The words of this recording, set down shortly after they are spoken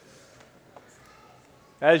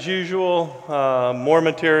As usual, more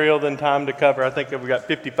material than time to cover. I think we've got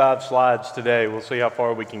 55 slides today. We'll see how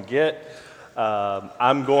far we can get.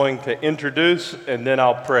 I'm going to introduce and then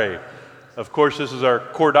I'll pray. Of course, this is our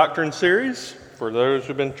Core Doctrine series. For those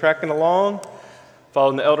who've been tracking along,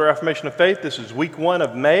 following the Elder Affirmation of Faith, this is week 1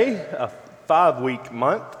 of May, a 5-week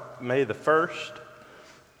month, May the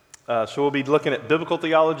 1st. So we'll be looking at biblical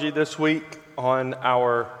theology this week on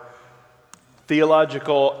our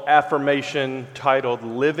theological affirmation titled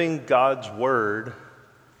Living God's Word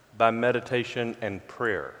by Meditation and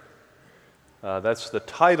Prayer. That's the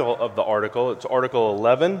title of the article. It's Article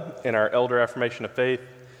 11 in our Elder Affirmation of Faith,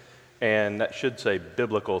 and that should say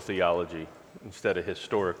biblical theology instead of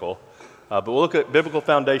historical. But we'll look at biblical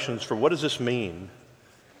foundations for what does this mean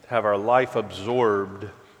to have our life absorbed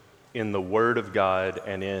in the Word of God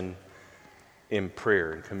and in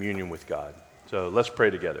prayer, in communion with God. So let's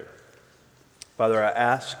pray together. Father, I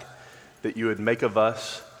ask that you would make of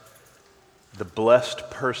us the blessed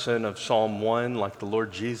person of Psalm 1, like the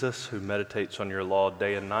Lord Jesus, who meditates on your law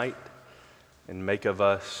day and night, and make of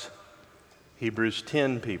us Hebrews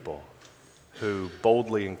 10 people who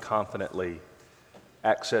boldly and confidently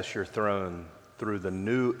access your throne through the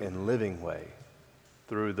new and living way,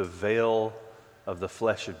 through the veil of the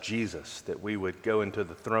flesh of Jesus, that we would go into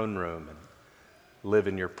the throne room and live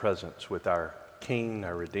in your presence with our King,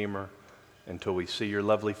 our Redeemer, until we see your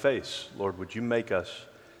lovely face. Lord, would you make us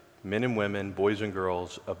men and women, boys and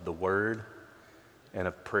girls of the Word and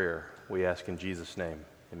of prayer? We ask in Jesus' name,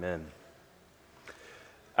 amen.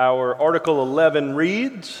 Our Article 11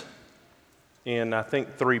 reads in, I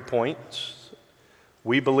think, 3 points.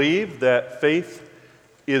 We believe that faith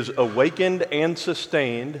is awakened and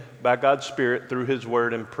sustained by God's Spirit through His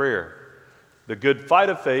Word and prayer. The good fight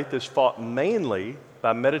of faith is fought mainly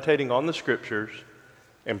by meditating on the Scriptures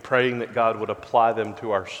and praying that God would apply them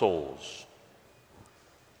to our souls.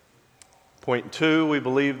 Point 2, we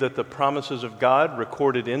believe that the promises of God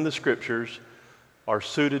recorded in the Scriptures are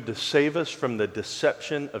suited to save us from the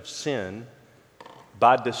deception of sin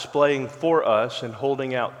by displaying for us and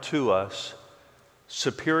holding out to us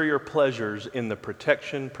superior pleasures in the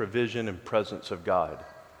protection, provision, and presence of God.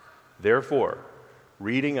 Therefore,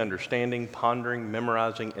 reading, understanding, pondering,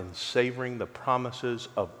 memorizing, and savoring the promises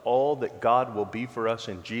of all that God will be for us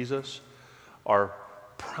in Jesus are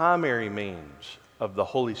primary means of the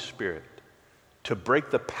Holy Spirit to break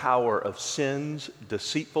the power of sin's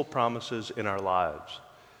deceitful promises in our lives.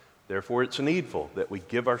 Therefore, it's needful that we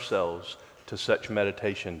give ourselves to such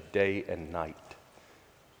meditation day and night.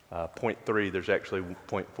 Point 3, there's actually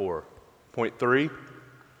point 4. Point 3,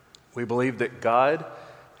 we believe that God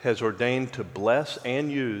has ordained to bless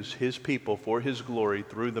and use His people for His glory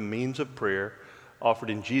through the means of prayer offered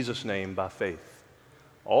in Jesus' name by faith.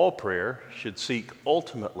 All prayer should seek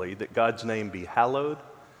ultimately that God's name be hallowed,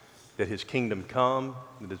 that His kingdom come,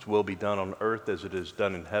 that His will be done on earth as it is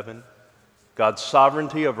done in heaven. God's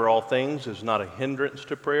sovereignty over all things is not a hindrance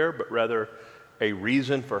to prayer, but rather a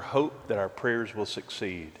reason for hope that our prayers will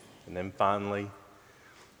succeed. And then finally,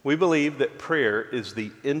 we believe that prayer is the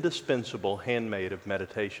indispensable handmaid of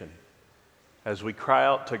meditation. As we cry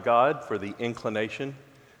out to God for the inclination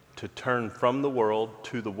to turn from the world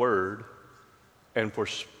to the Word, and for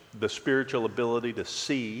the spiritual ability to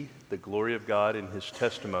see the glory of God in His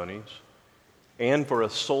testimonies, and for a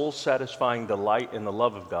soul-satisfying delight in the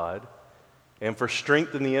love of God, and for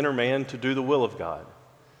strength in the inner man to do the will of God.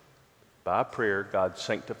 By prayer, God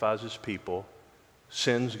sanctifies His people,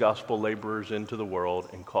 sends gospel laborers into the world,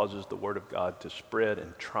 and causes the Word of God to spread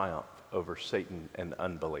and triumph over Satan and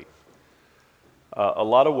unbelief. A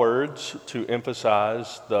lot of words to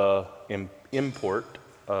emphasize the import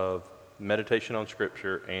of meditation on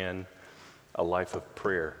Scripture and a life of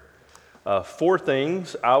prayer. 4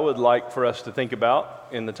 things I would like for us to think about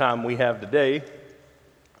in the time we have today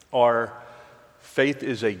are: faith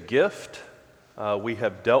is a gift. We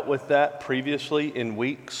have dealt with that previously in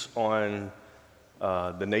weeks on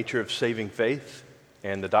the nature of saving faith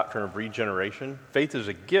and the doctrine of regeneration. Faith is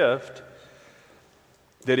a gift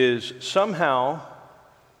that is somehow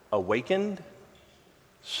awakened,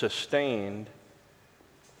 sustained,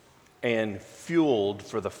 and fueled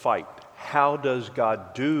for the fight. How does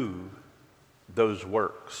God do those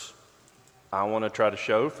works? I want to try to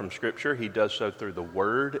show from Scripture He does so through the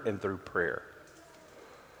Word and through prayer.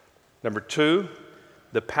 Number 2,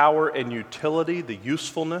 the power and utility, the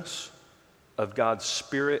usefulness of God's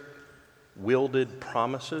Spirit-wielded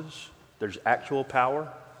promises. There's actual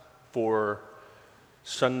power for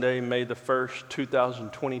Sunday, May the 1st,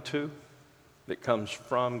 2022, that comes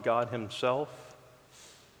from God Himself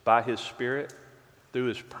by His Spirit through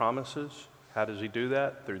His promises. How does He do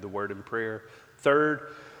that? Through the Word and prayer, Third,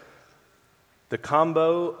 the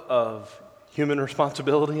combo of human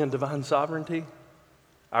responsibility and divine sovereignty.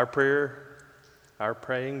 Our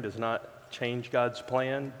praying does not change God's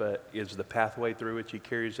plan, but is the pathway through which he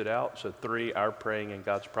carries it out. So 3, our praying in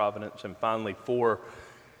God's providence. And finally, 4,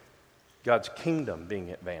 God's kingdom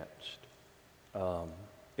being advanced.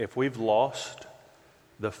 If we've lost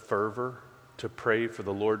the fervor to pray for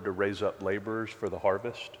the Lord to raise up laborers for the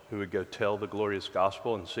harvest who would go tell the glorious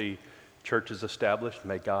gospel and see churches established,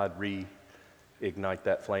 may God reignite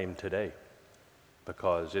that flame today,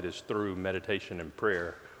 because it is through meditation and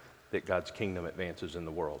prayer that God's kingdom advances in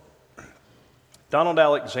the world. Donald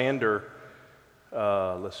Alexander,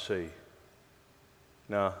 let's see.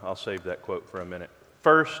 No, I'll save that quote for a minute.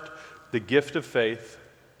 First, the gift of faith,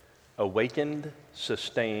 awakened,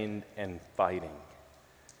 sustained, and fighting.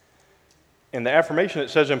 In the affirmation, it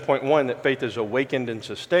says in point 1 that faith is awakened and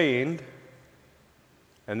sustained.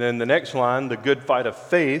 And then the next line, the good fight of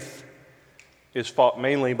faith, is fought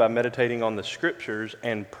mainly by meditating on the scriptures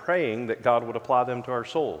and praying that God would apply them to our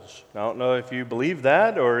souls. Now, I don't know if you believe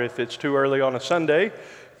that or if it's too early on a Sunday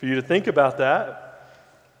for you to think about that,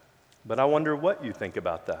 but I wonder what you think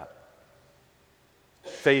about that.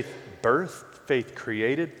 Faith birthed, faith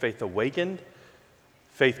created, faith awakened,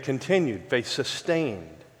 faith continued, faith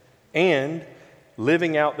sustained, and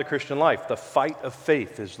living out the Christian life. The fight of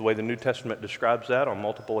faith is the way the New Testament describes that on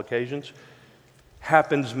multiple occasions.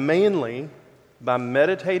 Happens mainly by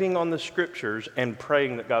meditating on the scriptures and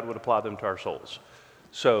praying that God would apply them to our souls.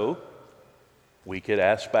 So, we could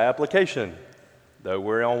ask by application, though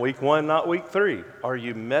we're on week 1, not week 3, are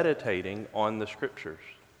you meditating on the scriptures?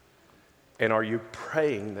 And are you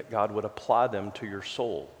praying that God would apply them to your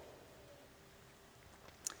soul?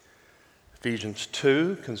 Ephesians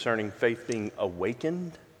 2, concerning faith being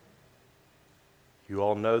awakened. You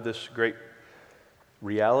all know this great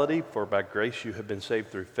reality, for by grace you have been saved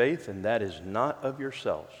through faith, and that is not of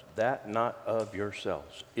yourselves. That not of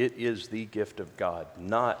yourselves. It is the gift of God,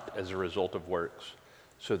 not as a result of works,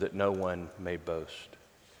 so that no one may boast.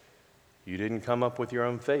 You didn't come up with your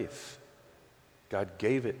own faith. God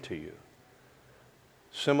gave it to you.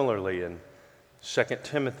 Similarly, in 2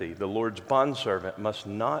 Timothy, the Lord's bondservant must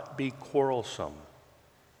not be quarrelsome.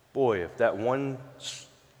 Boy, if that one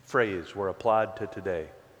phrase were applied to today,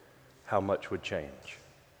 how much would change?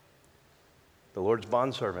 The Lord's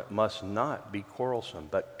bondservant must not be quarrelsome,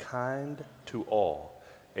 but kind to all,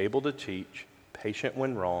 able to teach, patient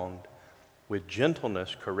when wronged, with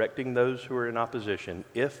gentleness correcting those who are in opposition,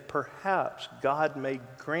 if perhaps God may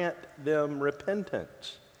grant them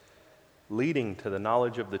repentance, leading to the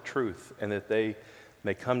knowledge of the truth, and that they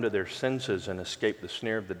may come to their senses and escape the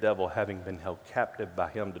snare of the devil, having been held captive by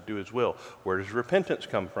him to do his will. Where does repentance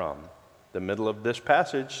come from? The middle of this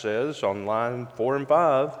passage says on line 4 and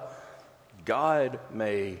 5, God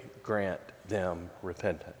may grant them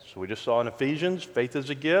repentance. So we just saw in Ephesians, faith is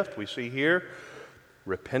a gift. We see here,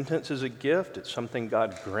 repentance is a gift. It's something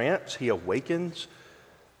God grants. He awakens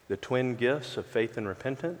the twin gifts of faith and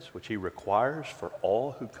repentance, which he requires for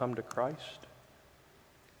all who come to Christ.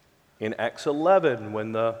 In Acts 11,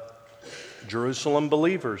 when the Jerusalem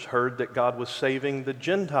believers heard that God was saving the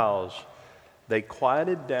Gentiles, they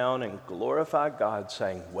quieted down and glorified God,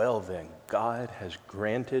 saying, well then, God has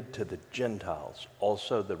granted to the Gentiles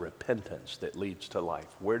also the repentance that leads to life.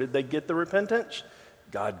 Where did they get the repentance?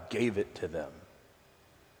 God gave it to them.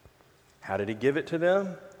 How did he give it to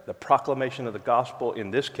them? The proclamation of the gospel, in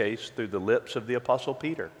this case, through the lips of the Apostle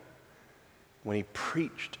Peter, when he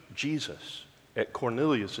preached Jesus at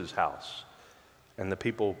Cornelius' house, and the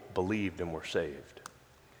people believed and were saved.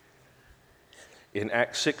 In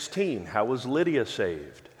Acts 16, how was Lydia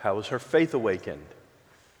saved? How was her faith awakened?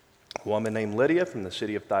 A woman named Lydia from the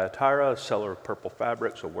city of Thyatira, a seller of purple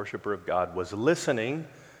fabrics, a worshiper of God, was listening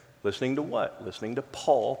to what? Listening to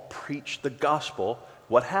Paul preach the gospel.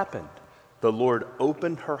 What happened? The Lord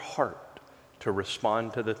opened her heart to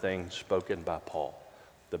respond to the things spoken by Paul.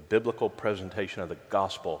 The biblical presentation of the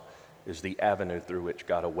gospel is the avenue through which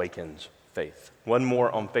God awakens faith. One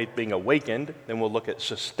more on faith being awakened, then we'll look at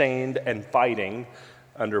sustained and fighting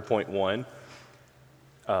under point 1.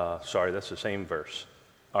 That's the same verse.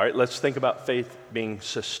 All right, let's think about faith being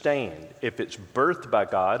sustained. If it's birthed by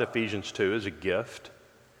God, Ephesians 2 is a gift,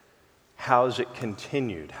 how is it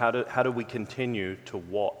continued? How do we continue to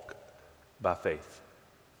walk by faith?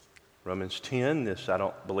 Romans 10, this I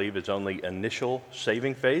don't believe is only initial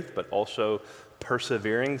saving faith, but also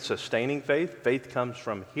persevering, sustaining faith. Faith comes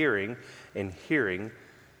from hearing, and hearing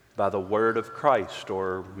by the word of Christ,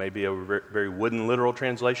 or maybe a very wooden literal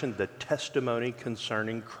translation, the testimony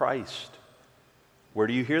concerning Christ. Where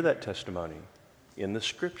do you hear that testimony? In the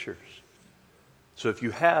scriptures. So if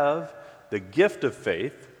you have the gift of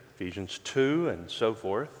faith, Ephesians 2 and so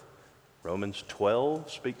forth, Romans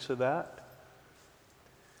 12 speaks of that.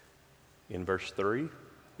 In verse 3,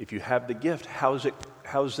 if you have the gift, how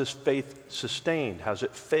is this faith sustained? How's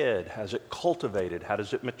it fed? How's it cultivated? How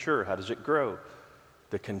does it mature? How does it grow?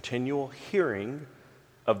 The continual hearing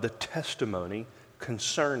of the testimony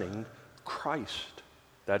concerning Christ.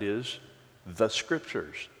 That is, the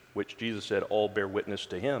Scriptures, which Jesus said all bear witness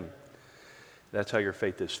to him. That's how your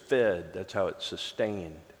faith is fed. That's how it's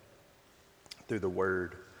sustained, through the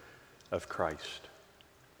word of Christ.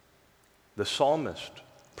 The psalmist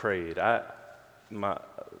prayed.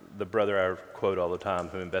 The brother I quote all the time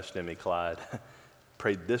who invested in me, Clyde,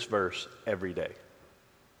 prayed this verse every day.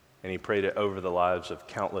 And he prayed it over the lives of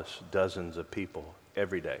countless dozens of people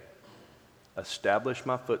every day. Establish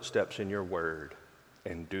my footsteps in your word,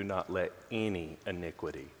 and do not let any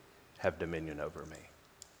iniquity have dominion over me.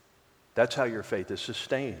 That's how your faith is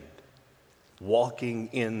sustained. Walking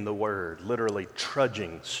in the word, literally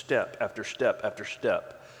trudging step after step after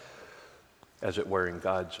step, as it were, in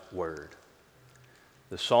God's word.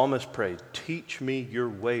 The psalmist prayed, teach me your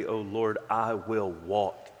way, O Lord, I will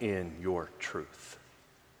walk in your truth.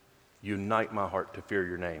 Unite my heart to fear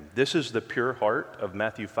your name. This is the pure heart of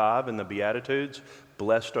Matthew 5 in the Beatitudes.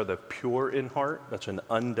 Blessed are the pure in heart. That's an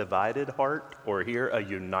undivided heart, or here a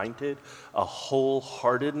united, a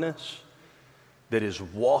wholeheartedness that is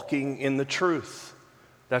walking in the truth.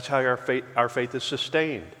 That's how our faith is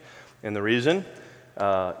sustained. And the reason,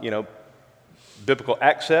 biblical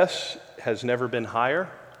access has never been higher.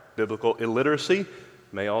 Biblical illiteracy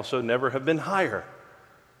may also never have been higher.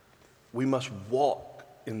 We must walk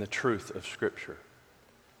in the truth of Scripture.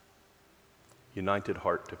 United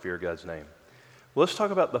heart to fear God's name. Well, let's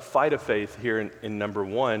talk about the fight of faith here in number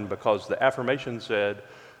 1, because the affirmation said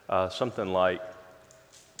something like,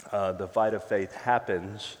 the fight of faith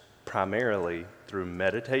happens primarily through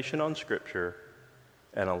meditation on Scripture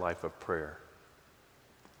and a life of prayer.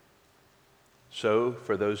 So,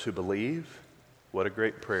 for those who believe, what a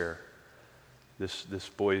great prayer. This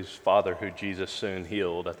boy's father, who Jesus soon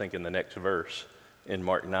healed, I think in the next verse, in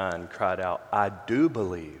Mark 9, cried out, I do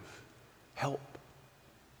believe, help.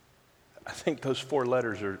 I think those 4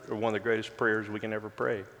 letters are one of the greatest prayers we can ever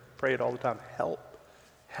pray. Pray it all the time. Help,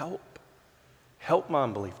 help, help my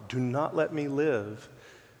unbelief. Do not let me live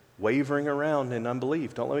wavering around in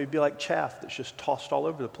unbelief. Don't let me be like chaff that's just tossed all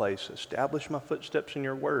over the place. Establish my footsteps in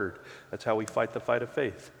your word. That's how we fight the fight of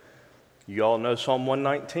faith. You all know Psalm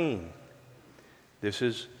 119. This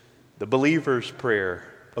is the believer's prayer.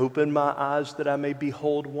 Open my eyes that I may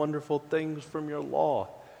behold wonderful things from your law.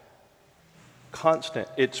 Constant.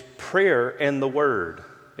 It's prayer and the word.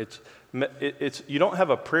 It's you don't have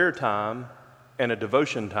a prayer time and a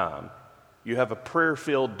devotion time. You have a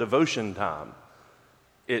prayer-filled devotion time.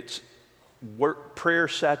 It's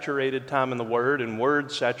prayer-saturated time in the word and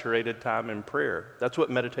word-saturated time in prayer. That's what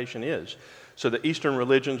meditation is. So the Eastern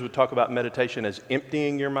religions would talk about meditation as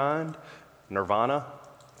emptying your mind, nirvana,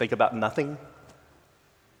 think about nothing.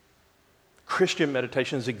 Christian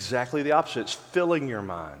meditation is exactly the opposite. It's filling your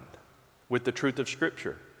mind with the truth of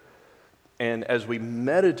Scripture. And as we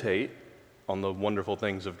meditate on the wonderful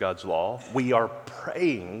things of God's law, we are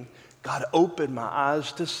praying, God, open my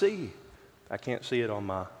eyes to see. I can't see it on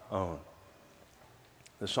my own.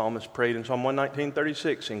 The psalmist prayed in Psalm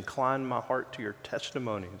 119:36, incline my heart to your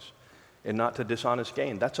testimonies and not to dishonest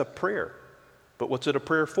gain. That's a prayer. But what's it a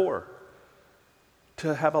prayer for?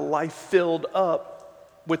 To have a life filled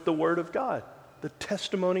up with the Word of God, the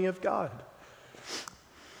testimony of God.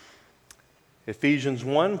 Ephesians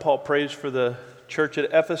 1, Paul prays for the church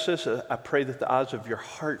at Ephesus. I pray that the eyes of your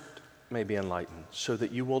heart may be enlightened, so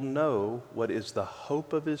that you will know what is the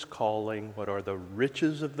hope of his calling, what are the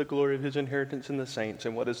riches of the glory of his inheritance in the saints,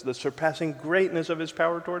 and what is the surpassing greatness of his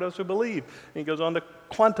power toward us who believe. And he goes on to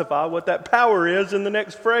quantify what that power is in the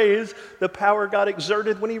next phrase, the power God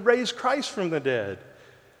exerted when he raised Christ from the dead.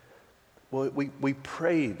 Well, we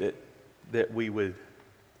pray that we would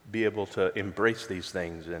be able to embrace these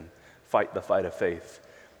things and fight the fight of faith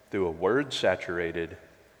through a word-saturated,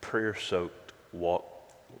 prayer-soaked walk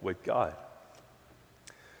with God.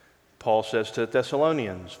 Paul says to the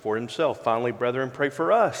Thessalonians for himself, finally, brethren, pray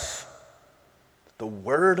for us. The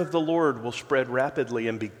word of the Lord will spread rapidly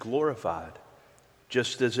and be glorified,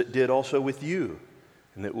 just as it did also with you,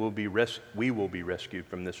 and that we will be rescued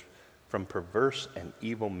from perverse and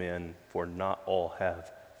evil men, for not all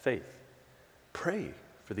have faith. Pray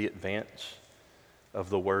for the advance of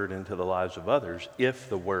the word into the lives of others if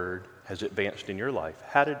the word has advanced in your life.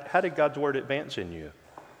 How did God's word advance in you?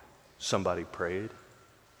 Somebody prayed.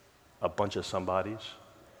 A bunch of somebodies.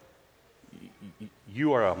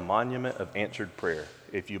 you are a monument of answered prayer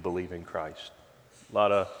if you believe in Christ. A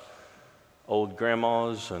lot of old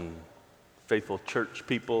grandmas and faithful church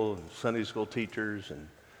people and Sunday school teachers and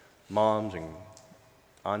moms and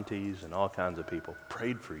aunties and all kinds of people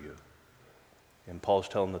prayed for you. And Paul's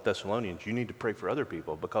telling the Thessalonians, you need to pray for other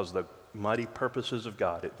people because the mighty purposes of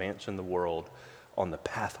God advance in the world on the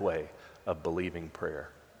pathway of believing prayer.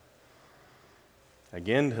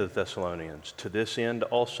 Again to the Thessalonians, to this end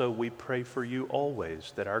also we pray for you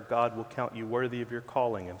always, that our God will count you worthy of your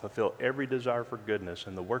calling and fulfill every desire for goodness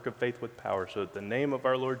and the work of faith with power, so that the name of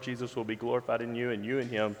our Lord Jesus will be glorified in you and you in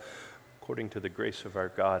him, according to the grace of our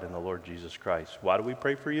God and the Lord Jesus Christ. Why do we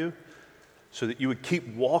pray for you? So that you would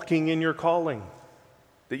keep walking in your calling,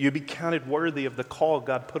 that you be counted worthy of the call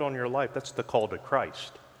God put on your life. That's the call to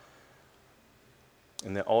Christ.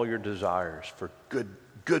 And that all your desires for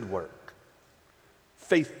good work,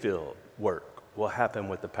 faith-filled work, will happen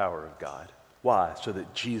with the power of God. Why? So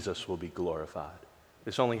that Jesus will be glorified.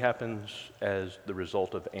 This only happens as the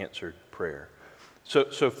result of answered prayer.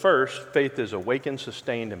 So first, faith is awakened,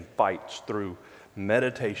 sustained, and fights through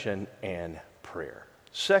meditation and prayer.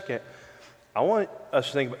 Second, I want us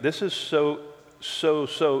to think about this is so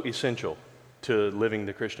essential to living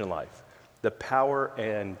the Christian life. The power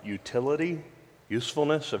and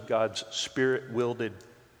usefulness of God's Spirit-wielded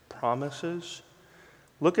promises.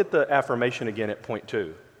 Look at the affirmation again at point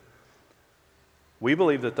 2. We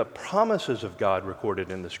believe that the promises of God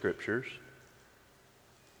recorded in the Scriptures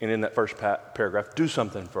and in that first paragraph do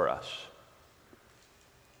something for us.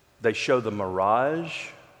 They show the mirage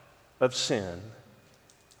of sin,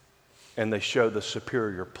 and they show the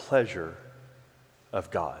superior pleasure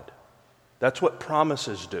of God. That's what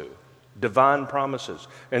promises do, divine promises.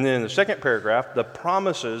 And then in the second paragraph, the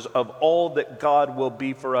promises of all that God will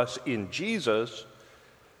be for us in Jesus,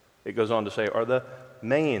 it goes on to say, are the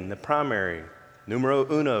primary,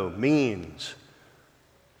 numero uno, means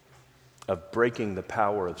of breaking the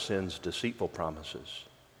power of sin's deceitful promises.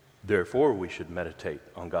 Therefore, we should meditate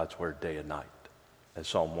on God's word day and night, as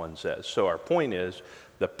Psalm 1 says. So our point is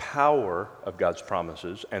the power of God's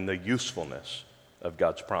promises and the usefulness of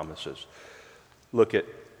God's promises.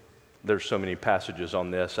 There's so many passages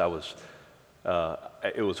on this.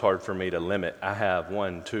 It was hard for me to limit. I have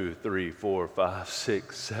 1, 2, 3, 4, 5,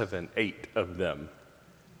 6, 7, 8 of them.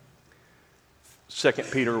 2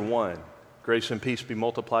 Peter 1, grace and peace be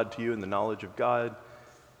multiplied to you in the knowledge of God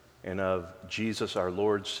and of Jesus our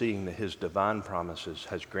Lord, seeing that his divine promises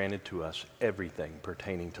has granted to us everything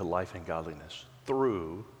pertaining to life and godliness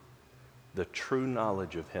through the true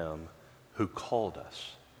knowledge of him who called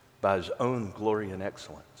us by his own glory and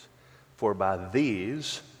excellence. For by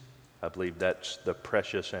these, I believe that's the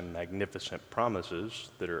precious and magnificent promises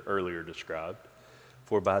that are earlier described,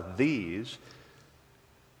 for by these,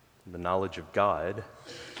 the knowledge of God,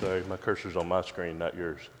 sorry, my cursor's on my screen, not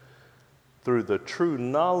yours. Through the true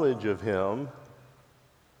knowledge of him,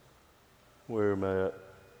 where am I at?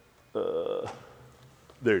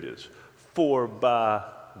 There it is. For by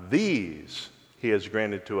these he has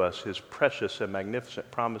granted to us his precious and magnificent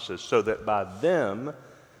promises, so that by them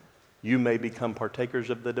you may become partakers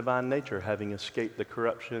of the divine nature, having escaped the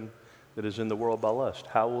corruption that is in the world by lust.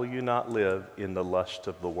 How will you not live in the lust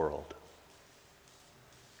of the world?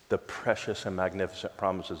 The precious and magnificent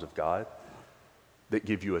promises of God that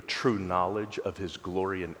give you a true knowledge of his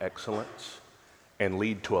glory and excellence and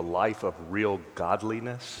lead to a life of real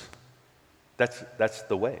godliness. That's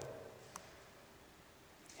the way.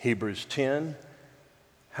 Hebrews 10,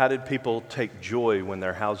 how did people take joy when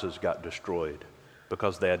their houses got destroyed?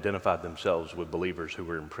 Because they identified themselves with believers who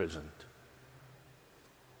were imprisoned.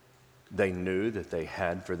 They knew that they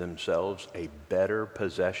had for themselves a better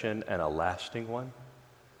possession and a lasting one.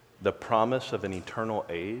 The promise of an eternal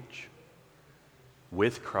age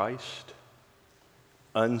with Christ,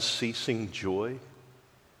 unceasing joy,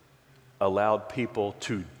 allowed people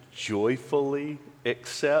to joyfully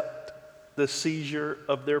accept the seizure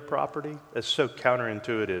of their property. That's so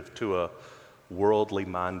counterintuitive to a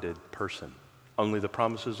worldly-minded person. Only the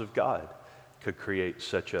promises of God could create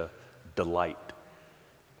such a delight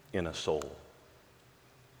in a soul.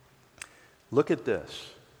 Look at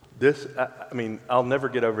this. I'll never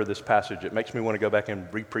get over this passage. It makes me want to go back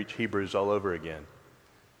and re-preach Hebrews all over again.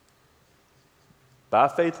 By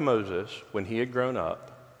faith, Moses, when he had grown up,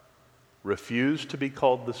 refused to be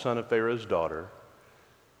called the son of Pharaoh's daughter,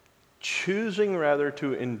 choosing rather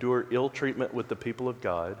to endure ill treatment with the people of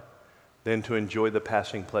God than to enjoy the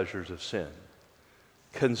passing pleasures of sin,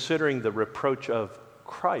 considering the reproach of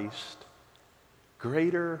Christ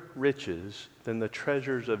greater riches than the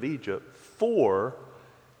treasures of Egypt, for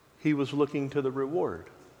he was looking to the reward.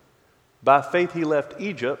 By faith he left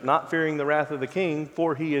Egypt, not fearing the wrath of the king,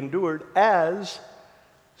 for he endured as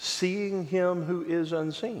seeing him who is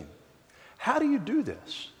unseen. How do you do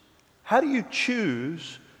this? How do you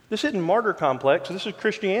choose? This isn't martyr complex, this is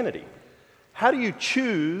Christianity. How do you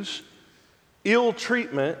choose ill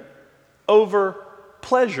treatment over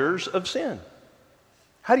pleasures of sin?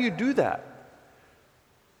 How do you do that?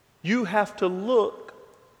 You have to look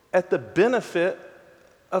at the benefit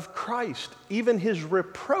of Christ. Even his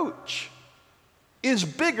reproach is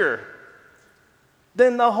bigger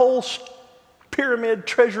than the whole pyramid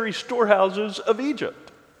treasury storehouses of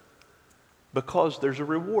Egypt. Because there's a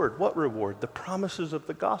reward. What reward? The promises of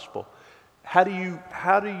the gospel. How do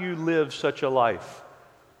you live such a life?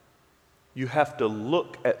 You have to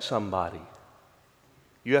look at somebody.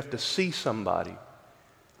 You have to see somebody.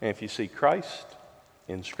 And if you see Christ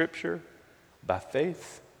in Scripture by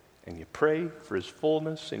faith, and you pray for his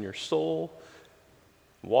fullness in your soul,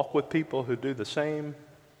 walk with people who do the same,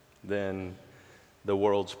 then the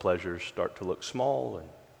world's pleasures start to look small and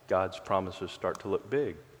God's promises start to look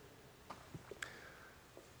big.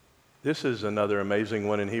 This is another amazing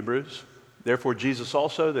one in Hebrews. Therefore, Jesus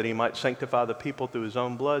also, that he might sanctify the people through his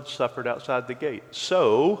own blood, suffered outside the gate.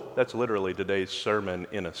 So, that's literally today's sermon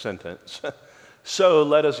in a sentence. So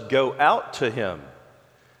let us go out to him,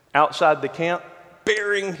 outside the camp,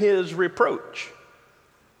 bearing his reproach.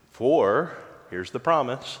 For, here's the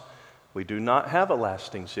promise, we do not have a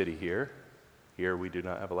lasting city here. Here we do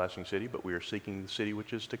not have a lasting city, but we are seeking the city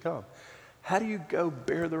which is to come. How do you go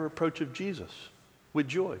bear the reproach of Jesus? With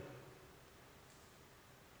joy.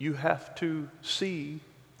 You have to see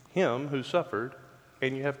him who suffered,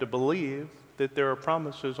 and you have to believe that there are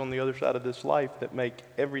promises on the other side of this life that make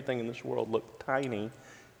everything in this world look tiny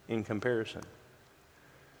in comparison.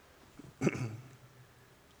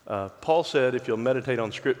 Paul said, if you'll meditate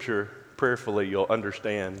on Scripture prayerfully, you'll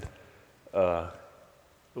understand what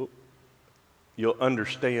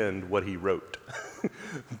he wrote.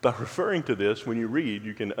 By referring to this, when you read,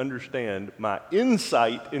 you can understand my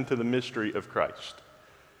insight into the mystery of Christ.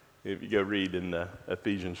 If you go read in the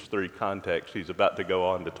Ephesians 3 context, he's about to go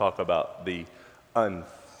on to talk about the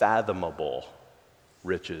unfathomable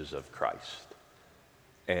riches of Christ.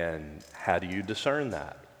 And how do you discern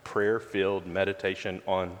that? Prayer-filled meditation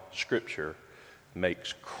on Scripture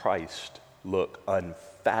makes Christ look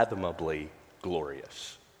unfathomably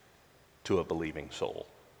glorious to a believing soul,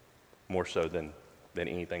 more so than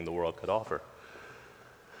anything the world could offer.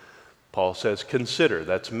 Paul says, consider,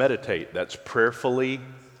 that's meditate, that's prayerfully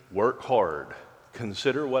work hard.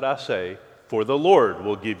 Consider what I say, for the Lord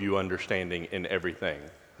will give you understanding in everything.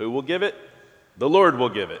 Who will give it? The Lord will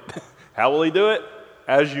give it. How will he do it?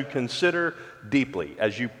 As you consider deeply,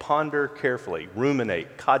 as you ponder carefully,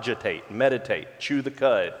 ruminate, cogitate, meditate, chew the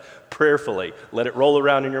cud, prayerfully, let it roll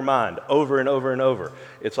around in your mind over and over and over.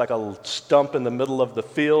 It's like a stump in the middle of the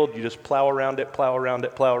field. You just plow around it, plow around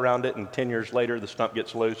it, plow around it, and 10 years later the stump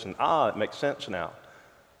gets loose and it makes sense now.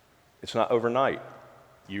 It's not overnight.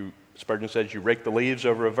 Spurgeon says you rake the leaves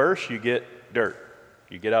over a verse, you get dirt.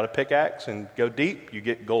 You get out a pickaxe and go deep, you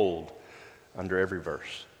get gold under every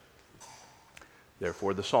verse.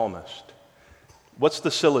 Therefore, the psalmist. What's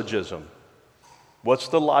the syllogism? What's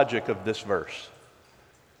the logic of this verse?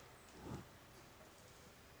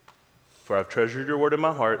 For I've treasured your word in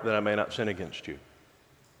my heart that I may not sin against you.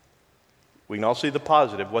 We can all see the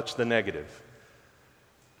positive. What's the negative?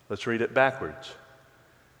 Let's read it backwards.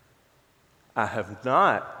 I have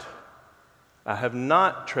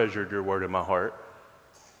not treasured your word in my heart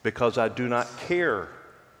because I do not care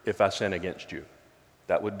if I sin against you.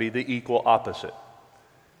 That would be the equal opposite.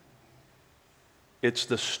 It's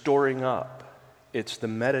the storing up. It's the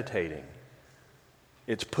meditating.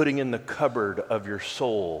 It's putting in the cupboard of your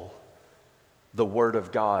soul the Word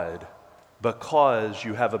of God because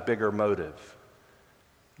you have a bigger motive.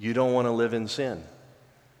 You don't want to live in sin.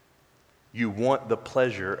 You want the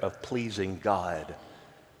pleasure of pleasing God.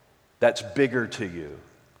 That's bigger to you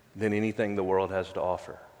than anything the world has to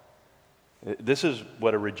offer. This is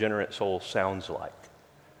what a regenerate soul sounds like.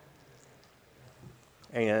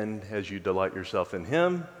 And as you delight yourself in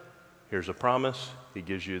Him, here's a promise. He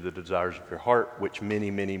gives you the desires of your heart, which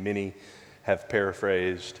many, many, many have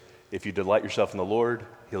paraphrased. If you delight yourself in the Lord,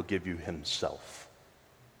 He'll give you Himself.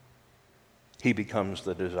 He becomes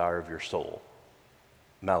the desire of your soul.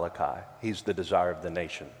 Malachi, He's the desire of the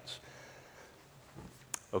nations.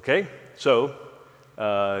 Okay, so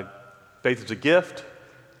faith is a gift,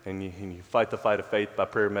 and you fight the fight of faith by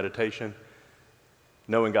prayer and meditation.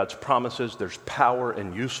 Knowing God's promises, there's power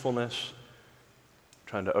and usefulness,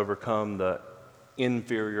 trying to overcome the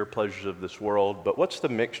inferior pleasures of this world. But what's the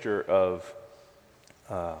mixture of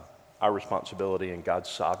our responsibility and God's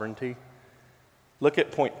sovereignty. Look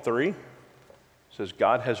at point 3. It says,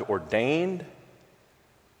 God has ordained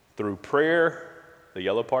through prayer, the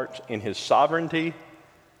yellow parts, in his sovereignty,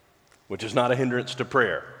 which is not a hindrance to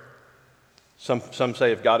prayer. Some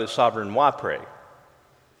say if God is sovereign, why pray?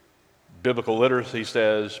 Biblical literacy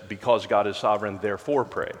says, because God is sovereign, therefore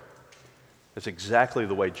pray. That's exactly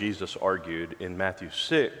the way Jesus argued in Matthew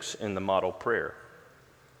 6 in the model prayer.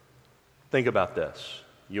 Think about this.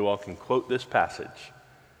 You all can quote this passage.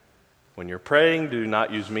 When you're praying, do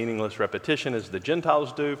not use meaningless repetition as the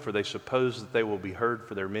Gentiles do, for they suppose that they will be heard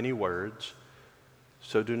for their many words.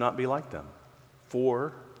 So do not be like them.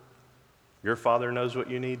 For your Father knows what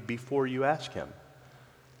you need before you ask him.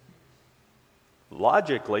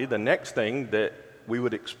 Logically, the next thing that we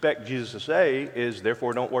would expect Jesus to say is,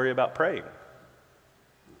 therefore, don't worry about praying.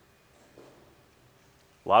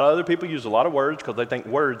 A lot of other people use a lot of words because they think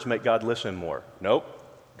words make God listen more. Nope.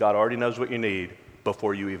 God already knows what you need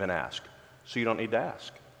before you even ask. So you don't need to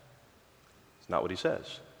ask. It's not what he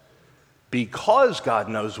says. Because God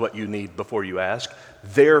knows what you need before you ask,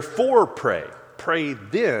 therefore pray. Pray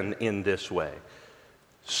then in this way.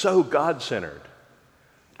 So God-centered.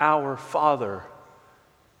 Our Father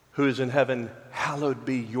who is in heaven, hallowed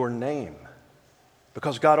be your name.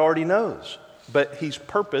 Because God already knows. But he's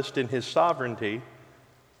purposed in his sovereignty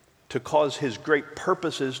to cause his great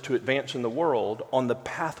purposes to advance in the world on the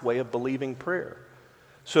pathway of believing prayer.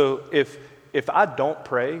 So if I don't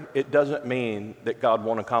pray, it doesn't mean that God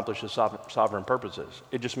won't accomplish his sovereign purposes.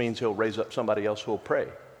 It just means he'll raise up somebody else who will pray.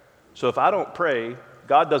 So if I don't pray,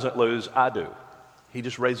 God doesn't lose, I do. He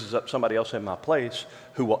just raises up somebody else in my place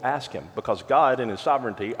who will ask him. Because God in his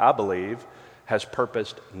sovereignty, I believe, has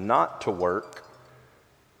purposed not to work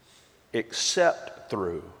except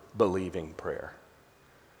through believing prayer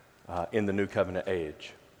in the New Covenant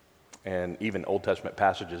age. And even Old Testament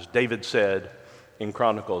passages. David said in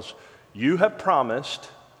Chronicles, you have promised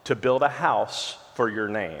to build a house for your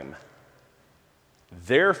name.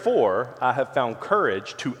 Therefore, I have found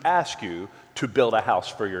courage to ask you to build a house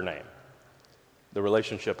for your name. The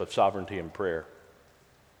relationship of sovereignty and prayer.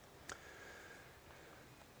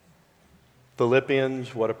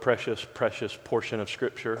 Philippians, what a precious, precious portion of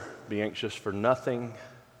Scripture. Be anxious for nothing,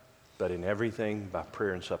 but in everything, by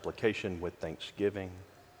prayer and supplication with thanksgiving,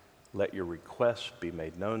 let your requests be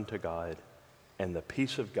made known to God, and the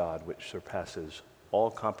peace of God, which surpasses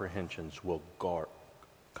all comprehension, will guard.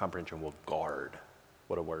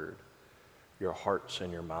 What a word. Your hearts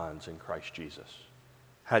and your minds in Christ Jesus.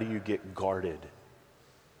 How do you get guarded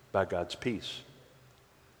by God's peace?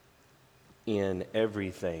 In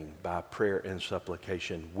everything, by prayer and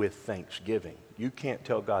supplication with thanksgiving. You can't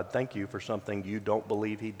tell God thank you for something you don't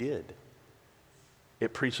believe he did.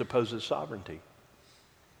 It presupposes sovereignty.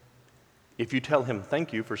 If you tell him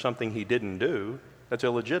thank you for something he didn't do, that's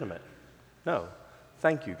illegitimate. No.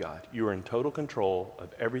 Thank you, God. You are in total control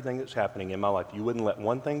of everything that's happening in my life. You wouldn't let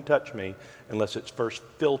one thing touch me unless it's first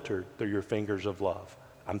filtered through your fingers of love.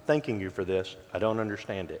 I'm thanking you for this. I don't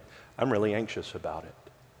understand it. I'm really anxious about it.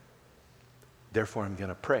 Therefore, I'm going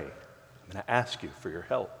to pray. I'm going to ask you for your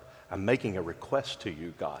help. I'm making a request to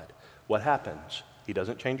you, God. What happens? He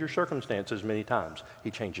doesn't change your circumstances many times. He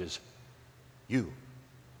changes you.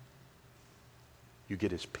 You get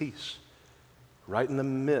his peace right in the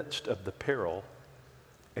midst of the peril,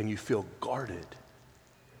 and you feel guarded,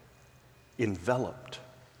 enveloped,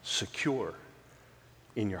 secure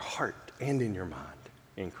in your heart and in your mind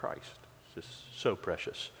in Christ. It's just so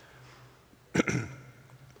precious.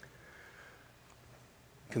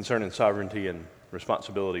 Concerning sovereignty and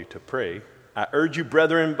responsibility to pray, I urge you,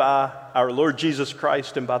 brethren, by our Lord Jesus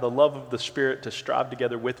Christ and by the love of the Spirit, to strive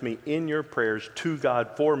together with me in your prayers to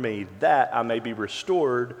God for me, that I may be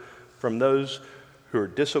restored from those who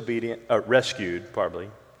are rescued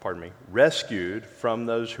from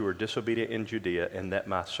those who are disobedient in Judea, and that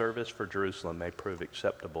my service for Jerusalem may prove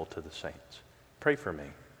acceptable to the saints. Pray for me,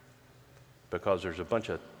 because there's a bunch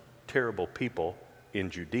of terrible people in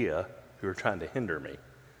Judea who are trying to hinder me.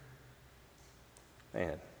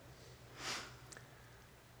 Man.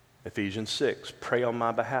 Ephesians 6, pray on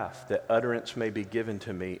my behalf that utterance may be given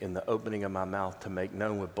to me in the opening of my mouth to make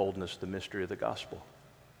known with boldness the mystery of the gospel.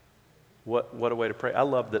 What a way to pray. I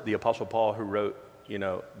love that the Apostle Paul, who wrote,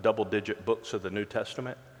 double-digit books of the New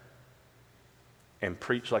Testament and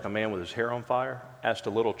preached like a man with his hair on fire, asked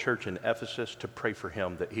a little church in Ephesus to pray for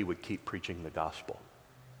him that he would keep preaching the gospel.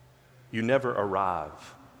 You never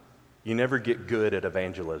arrive. You never get good at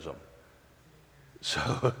evangelism.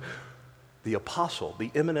 So the apostle,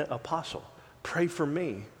 the eminent apostle, pray for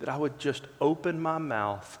me that I would just open my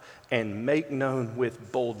mouth and make known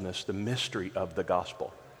with boldness the mystery of the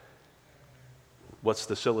gospel. What's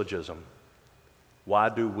the syllogism? Why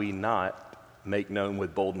do we not make known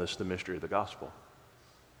with boldness the mystery of the gospel?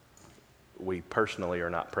 We personally are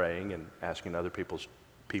not praying and asking other people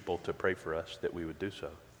to pray for us that we would do so.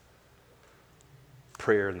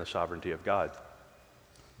 Prayer in the sovereignty of God.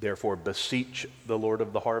 Therefore, beseech the Lord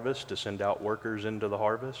of the harvest to send out workers into the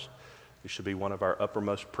harvest. This should be one of our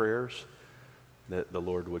uppermost prayers, that the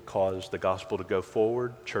Lord would cause the gospel to go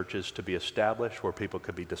forward, churches to be established where people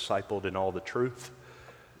could be discipled in all the truth.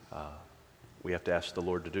 We have to ask the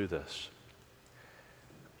Lord to do this.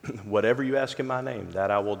 Whatever you ask in my name, that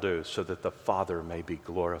I will do, so that the Father may be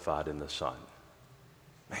glorified in the Son.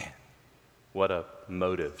 Man, what a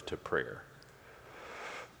motive to prayer.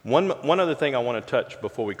 One other thing I want to touch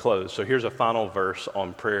before we close. So here's a final verse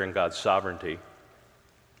on prayer and God's sovereignty.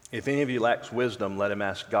 If any of you lacks wisdom, let him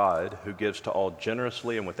ask God, who gives to all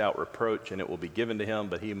generously and without reproach, and it will be given to him,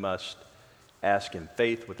 but he must ask in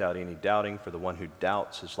faith without any doubting, for the one who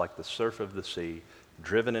doubts is like the surf of the sea,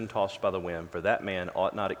 driven and tossed by the wind. For that man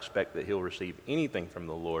ought not expect that he'll receive anything from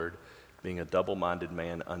the Lord, being a double-minded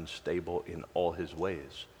man, unstable in all his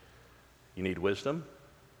ways. You need wisdom?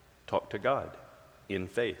 Talk to God in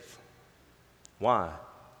faith. Why?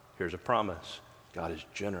 Here's a promise. God is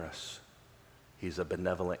generous. He's a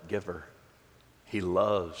benevolent giver. He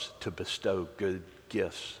loves to bestow good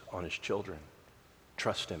gifts on his children.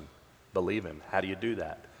 Trust him. Believe him. How do you do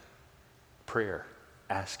that? Prayer.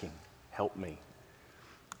 Asking. Help me.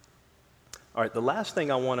 All right, the last thing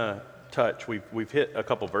I want to touch, we've hit a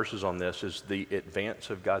couple verses on this, is the advance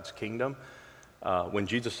of God's kingdom. When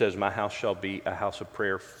Jesus says, my house shall be a house of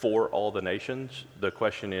prayer for all the nations, the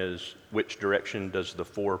question is, which direction does the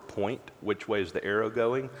for point? Which way is the arrow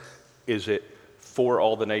going? Is it for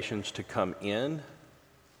all the nations to come in,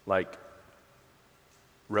 like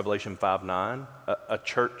Revelation 5:9, a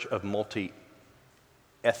church of multi-ethne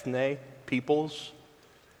peoples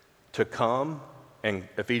to come? And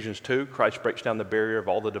Ephesians 2, Christ breaks down the barrier of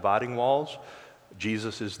all the dividing walls.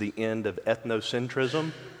 Jesus is the end of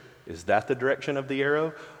ethnocentrism. Is that the direction of the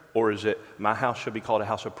arrow? Or is it, my house should be called a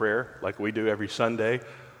house of prayer, like we do every Sunday,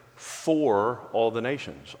 for all the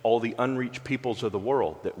nations, all the unreached peoples of the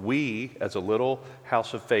world, that we, as a little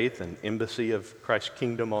house of faith and embassy of Christ's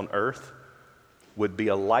kingdom on earth, would be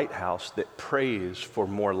a lighthouse that prays for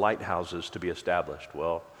more lighthouses to be established?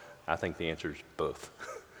 Well, I think the answer is both.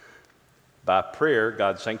 By prayer,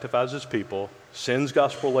 God sanctifies his people, sends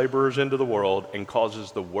gospel laborers into the world, and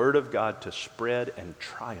causes the word of God to spread and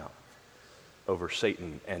triumph over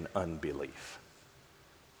Satan and unbelief.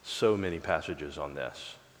 So many passages on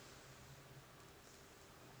this.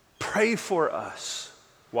 Pray for us.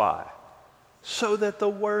 Why? So that the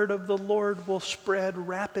word of the Lord will spread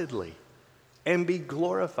rapidly and be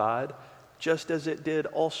glorified, just as it did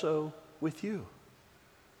also with you.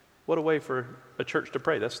 What a way for a church to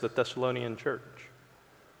pray. That's the Thessalonian church.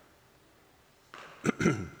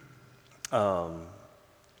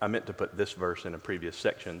 I meant to put this verse in a previous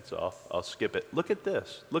section, so I'll skip it. Look at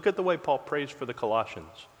this. Look at the way Paul prays for the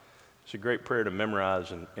Colossians. It's a great prayer to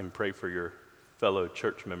memorize and pray for your fellow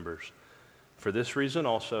church members. For this reason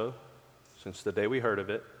also, since the day we heard of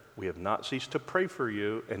it, we have not ceased to pray for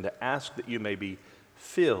you and to ask that you may be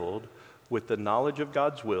filled with the knowledge of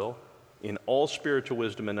God's will in all spiritual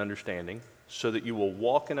wisdom and understanding, so that you will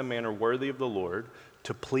walk in a manner worthy of the Lord,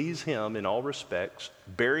 to please him in all respects,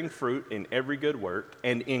 bearing fruit in every good work,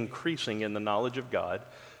 and increasing in the knowledge of God,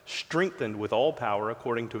 strengthened with all power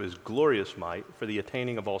according to his glorious might, for the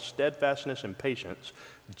attaining of all steadfastness and patience,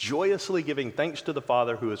 joyously giving thanks to the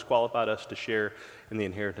Father who has qualified us to share in the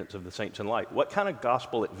inheritance of the saints in light. What kind of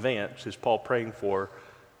gospel advance is Paul praying for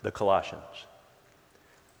the Colossians?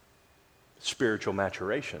 Spiritual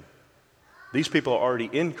maturation. These people are already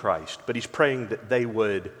in Christ, but he's praying that they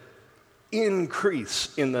would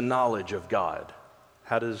increase in the knowledge of God.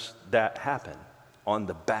 How does that happen? On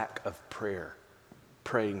the back of prayer,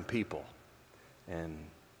 praying people. And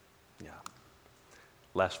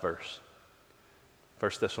last verse,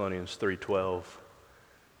 1 Thessalonians 3:12.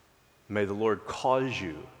 May the Lord cause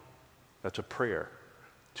you, that's a prayer,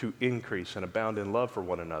 to increase and abound in love for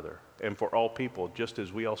one another and for all people, just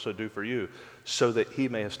as we also do for you, so that he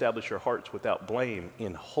may establish your hearts without blame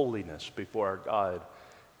in holiness before our God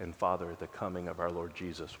and Father at the coming of our Lord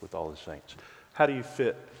Jesus with all his saints. How do you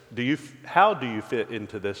fit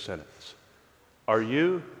into this sentence? Are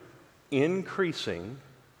you increasing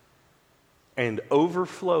and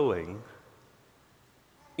overflowing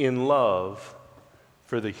in love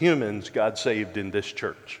for the humans God saved in this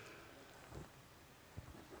church?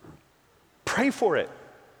 Pray for it.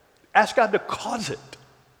 Ask God to cause it.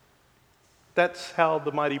 That's how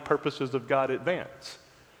the mighty purposes of God advance.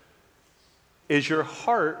 Is your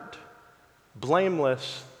heart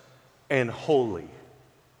blameless and holy?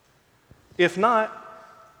 If not,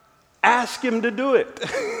 ask him to do it.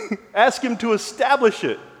 Ask him to establish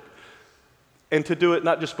it. And to do it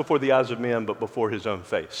not just before the eyes of men, but before his own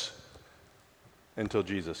face until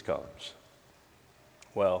Jesus comes.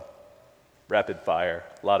 Well, rapid fire,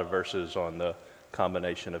 a lot of verses on the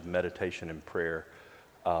combination of meditation and prayer.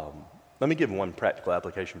 Let me give one practical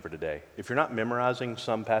application for today. If you're not memorizing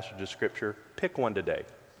some passage of Scripture, pick one today.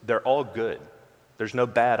 They're all good. There's no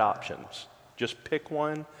bad options. Just pick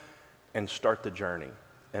one and start the journey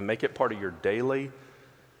and make it part of your daily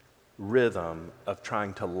rhythm of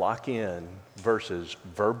trying to lock in verses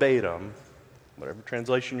verbatim, whatever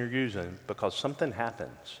translation you're using, because something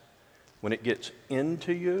happens. When it gets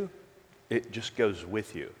into you, it just goes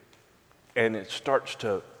with you. And it starts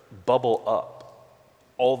to bubble up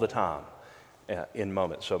all the time in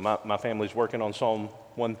moments. So my family's working on Psalm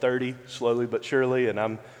 130 slowly but surely, and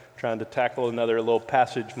I'm trying to tackle another little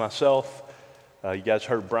passage myself. You guys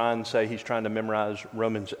heard Brian say he's trying to memorize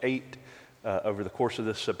Romans 8 over the course of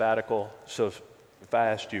this sabbatical. So if I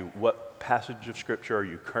asked you, what passage of Scripture are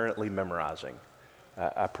you currently memorizing?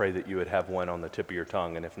 I pray that you would have one on the tip of your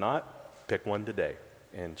tongue. And if not, pick one today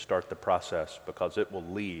and start the process, because it will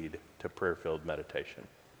lead to prayer-filled meditation.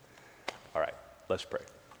 All right, let's pray.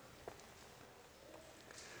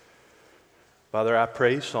 Father, I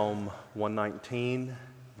pray Psalm 119,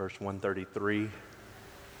 verse 133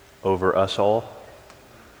 over us all.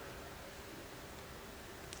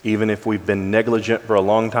 Even if we've been negligent for a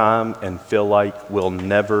long time and feel like we'll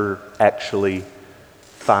never actually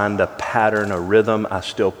find a pattern, a rhythm, I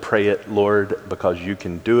still pray it, Lord, because you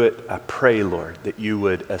can do it. I pray, Lord, that you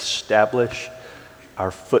would establish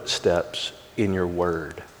our footsteps in your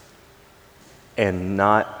word and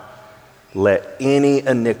not let any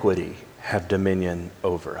iniquity have dominion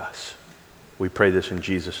over us. We pray this in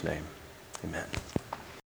Jesus' name. Amen.